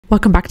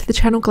Welcome back to the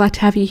channel. Glad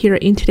to have you here.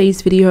 In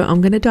today's video, I'm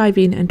going to dive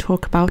in and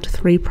talk about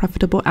 3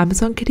 profitable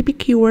Amazon KDP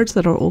keywords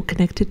that are all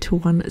connected to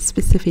one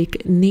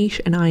specific niche,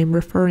 and I am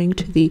referring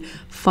to the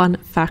fun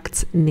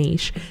facts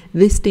niche.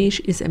 This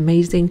niche is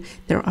amazing.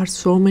 There are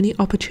so many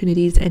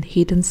opportunities and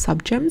hidden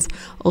sub-gems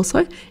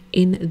also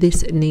in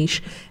this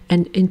niche,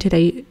 and in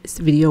today's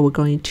video we're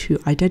going to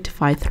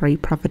identify 3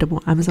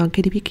 profitable Amazon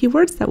KDP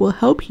keywords that will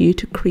help you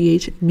to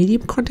create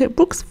medium content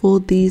books for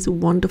these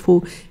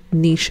wonderful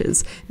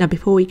niches. Now,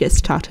 before we get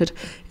started,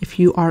 if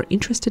you are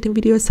interested in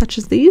videos such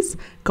as these,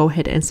 go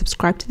ahead and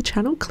subscribe to the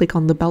channel. Click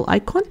on the bell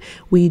icon.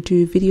 We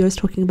do videos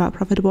talking about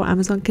profitable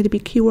Amazon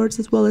KDP keywords,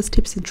 as well as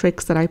tips and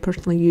tricks that I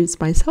personally use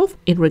myself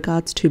in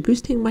regards to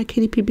boosting my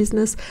KDP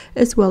business,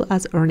 as well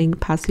as earning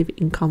passive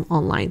income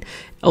online.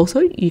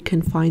 Also, you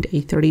can find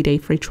a 30-day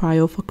free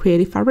trial for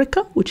Creative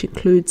Fabrica, which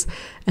includes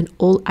an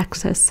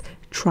all-access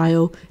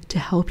trial to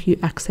help you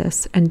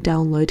access and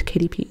download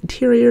KDP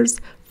interiors,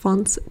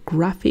 fonts,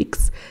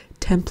 graphics,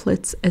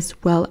 templates, as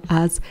well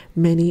as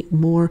many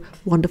more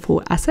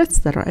wonderful assets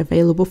that are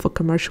available for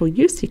commercial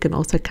use. You can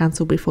also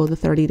cancel before the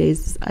 30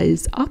 days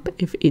is up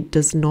if it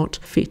does not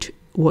fit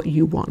what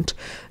you want.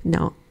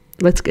 Now,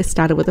 let's get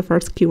started with the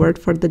first keyword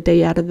for the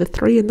day out of the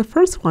 3, and the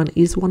first one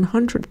is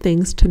 100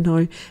 things to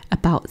know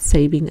about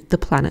saving the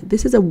planet.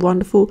 This is a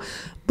wonderful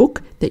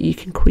book that you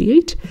can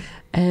create,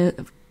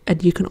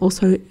 and you can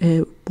also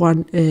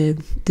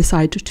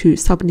decide to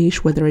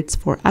sub-niche, whether it's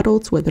for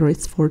adults, whether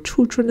it's for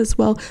children as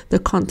well. The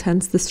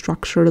contents, the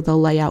structure, the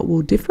layout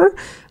will differ,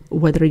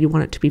 whether you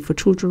want it to be for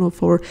children or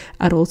for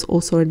adults.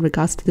 Also, in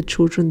regards to the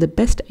children, the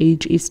best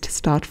age is to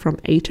start from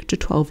 8 to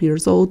 12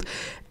 years old.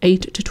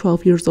 8 to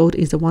 12 years old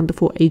is a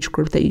wonderful age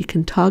group that you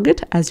can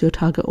target as your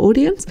target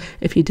audience.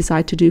 If you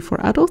decide to do for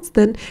adults,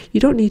 then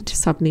you don't need to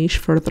sub-niche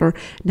further.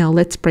 Now,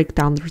 let's break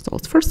down the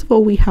results. First of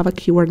all, we have a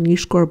keyword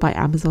niche score by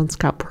Amazon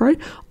Scout Pro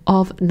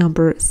of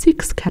number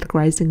 6,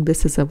 categorizing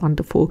this as a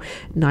wonderful,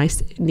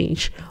 nice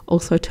niche.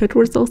 Also,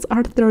 total results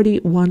are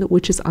 31,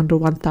 which is under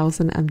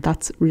 1,000, and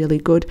that's really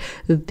good.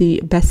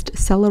 The best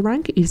seller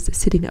rank is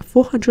sitting at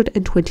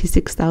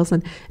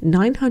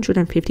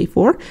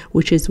 426,954,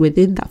 which is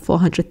within that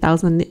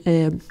 400,000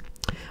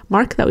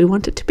 mark that we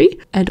want it to be,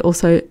 and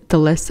also the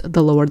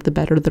lower the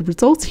better. The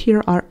results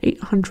here are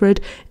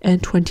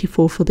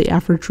 824 for the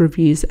average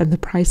reviews, and the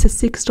price is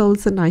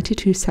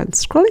 $6.92.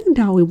 Scrolling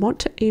down, we want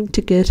to aim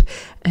to get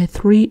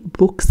 3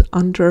 books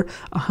under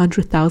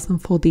 100,000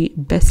 for the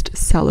best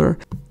seller.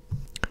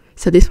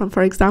 So this one,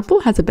 for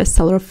example, has a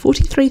bestseller of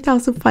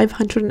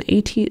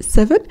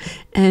 43,587,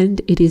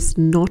 and it is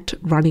not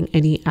running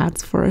any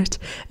ads for it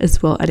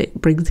as well, and it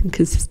brings in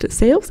consistent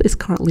sales. It's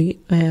currently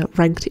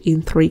ranked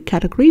in 3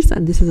 categories,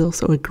 and this is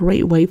also a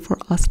great way for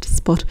us to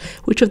spot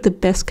which of the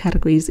best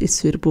categories is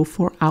suitable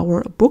for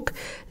our book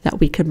that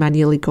we can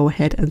manually go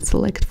ahead and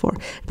select for.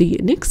 The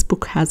next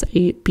book has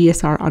a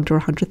BSR under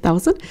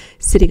 100,000,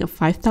 sitting at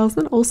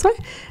 5,000 also.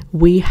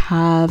 We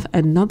have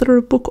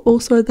another book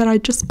also that I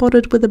just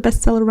spotted with a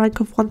bestseller rank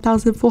of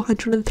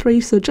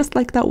 1,403. So just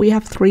like that, we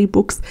have 3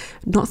 books,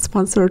 not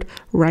sponsored,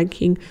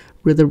 ranking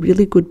with a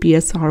really good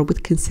BSR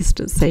with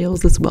consistent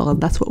sales as well, and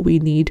that's what we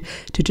need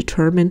to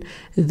determine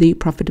the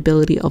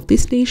profitability of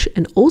this niche.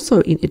 And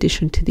also, in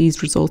addition to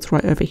these results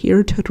right over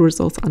here, total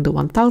results under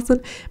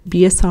 1,000,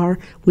 BSR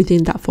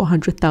within that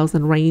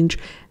 400,000 range,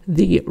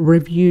 the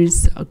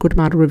reviews, a good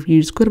amount of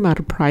reviews, good amount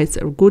of price,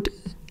 a good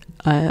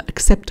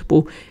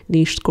acceptable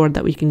niche score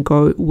that we can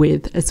go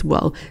with as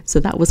well. So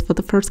that was for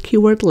the first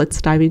keyword.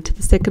 Let's dive into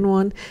the second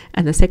one,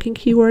 and the second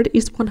keyword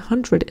is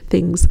 100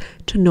 things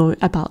to know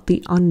about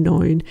the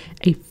unknown,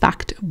 a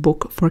fact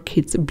book for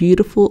kids.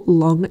 Beautiful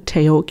long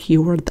tail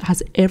keyword that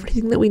has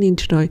everything that we need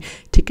to know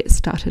to get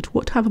started.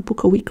 What type of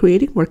book are we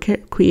creating? We're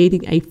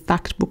creating a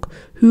fact book.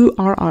 Who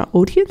are our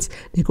audience?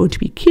 They're going to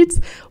be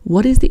kids.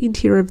 What is the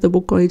interior of the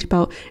book going to be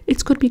about?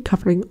 It's going to be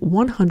covering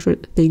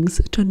 100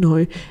 things to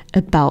know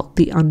about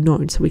the unknown.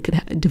 So we can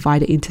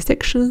divide it into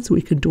sections.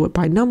 We can do it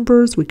by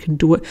numbers. We can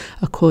do it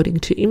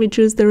according to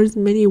images. There is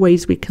many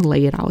ways we can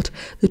lay it out.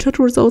 The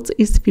total results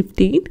is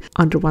 15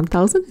 under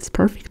 1,000. It's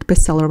perfect.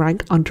 Bestseller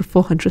rank under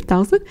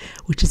 400,000,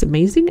 which is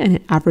amazing, and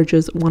it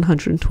averages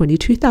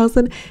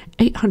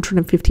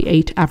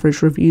 122,858.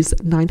 Average reviews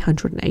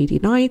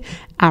 989.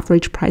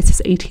 Average price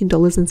is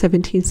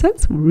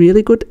 $18.17.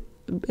 Really good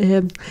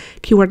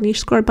keyword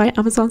niche score by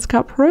Amazon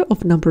Scout Pro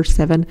of number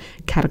 7,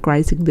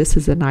 categorizing this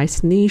as a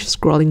nice niche.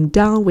 Scrolling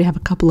down, we have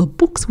a couple of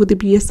books with the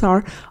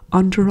BSR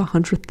under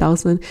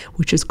 100,000,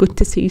 which is good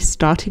to see.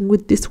 Starting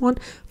with this one,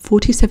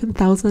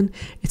 47,000.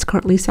 It's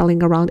currently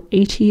selling around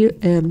 80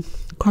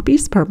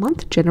 copies per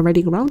month,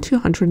 generating around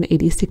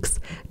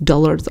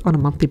 $286 on a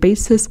monthly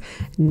basis.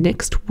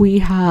 Next, we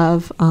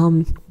have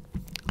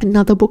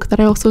another book that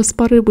I also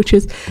spotted, which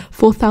is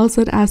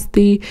 4,000 as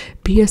the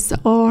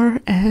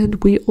BSR,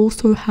 and we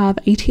also have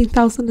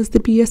 18,000 as the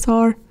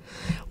BSR.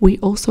 We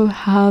also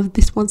have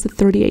this one's at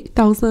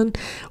 38,000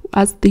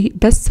 as the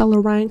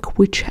bestseller rank,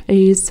 which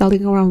is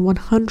selling around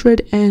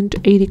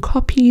 180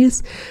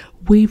 copies.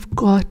 We've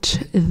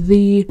got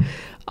the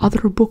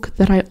other book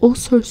that I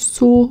also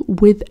saw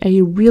with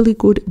a really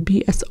good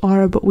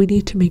BSR, but we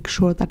need to make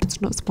sure that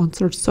it's not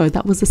sponsored. So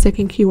that was the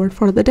second keyword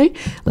for the day.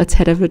 Let's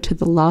head over to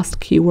the last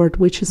keyword,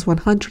 which is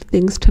 100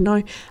 things to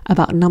know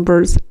about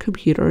numbers,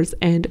 computers,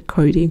 and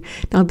coding.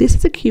 Now, this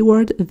is a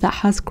keyword that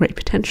has great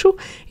potential.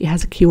 It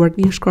has a keyword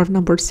niche score of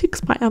number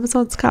 6 by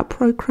Amazon Scout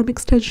Pro Chrome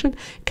extension,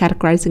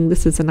 categorizing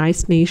this as a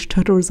nice niche.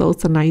 Total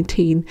results are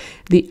 19.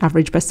 The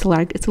average bestseller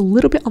rank, it's a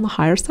little bit on the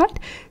higher side,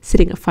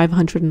 sitting at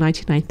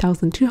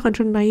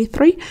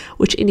 599,293,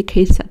 which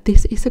indicates that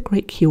this is a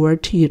great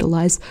keyword to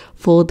utilize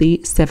for the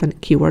 7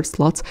 keyword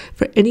slots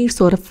for any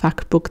sort of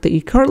fact book that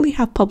you currently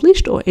have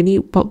published or any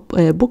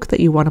book that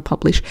you want to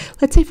publish.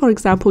 Let's say, for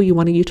example, you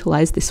want to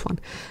utilize this one,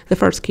 the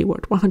first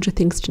keyword, 100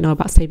 things to know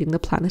about saving the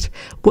planet.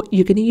 But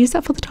you're going to use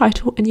that for the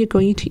title, and you're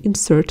going to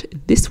insert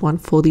this one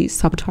for the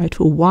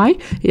subtitle. Why?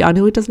 I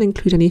know it doesn't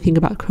include anything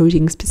about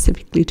coding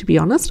specifically, to be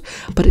honest,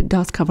 but it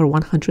does cover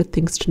 100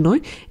 things to know.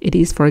 It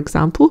is, for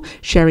example,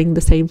 sharing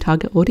the same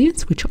target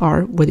audience, which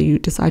are whether you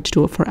decide to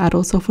do it for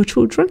adults or for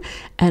children,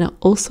 and it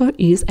also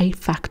is a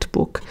fact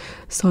book.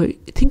 So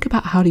think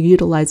about how to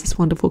utilize this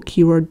wonderful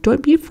keyword.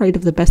 Don't be afraid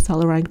of the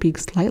bestseller rank being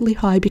slightly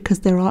high, because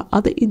there are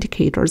other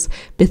indicators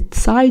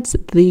besides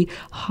the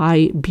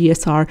high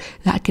BSR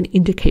that can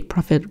indicate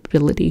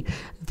profitability.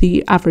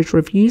 The average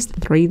reviews,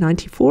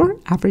 394,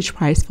 average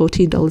price,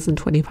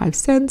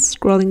 $14.25.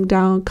 Scrolling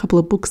down, a couple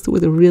of books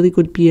with a really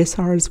good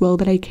BSR as well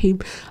that I came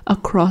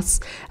across,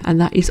 and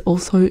that is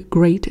also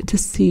great to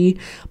see,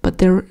 but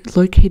they're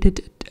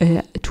located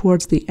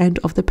towards the end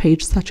of the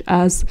page, such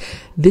as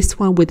this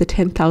one with the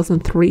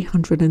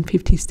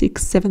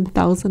 10,356,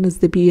 7,000 is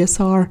the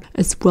BSR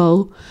as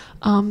well.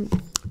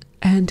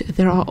 And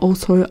there are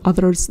also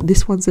others.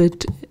 This one's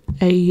at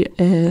a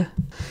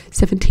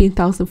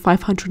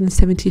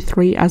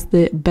 17,573 as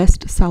the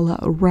bestseller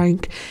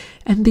rank.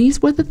 And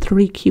these were the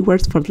 3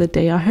 keywords for the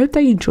day. I hope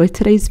that you enjoyed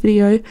today's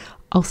video.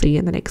 I'll see you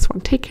in the next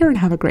one. Take care and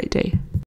have a great day.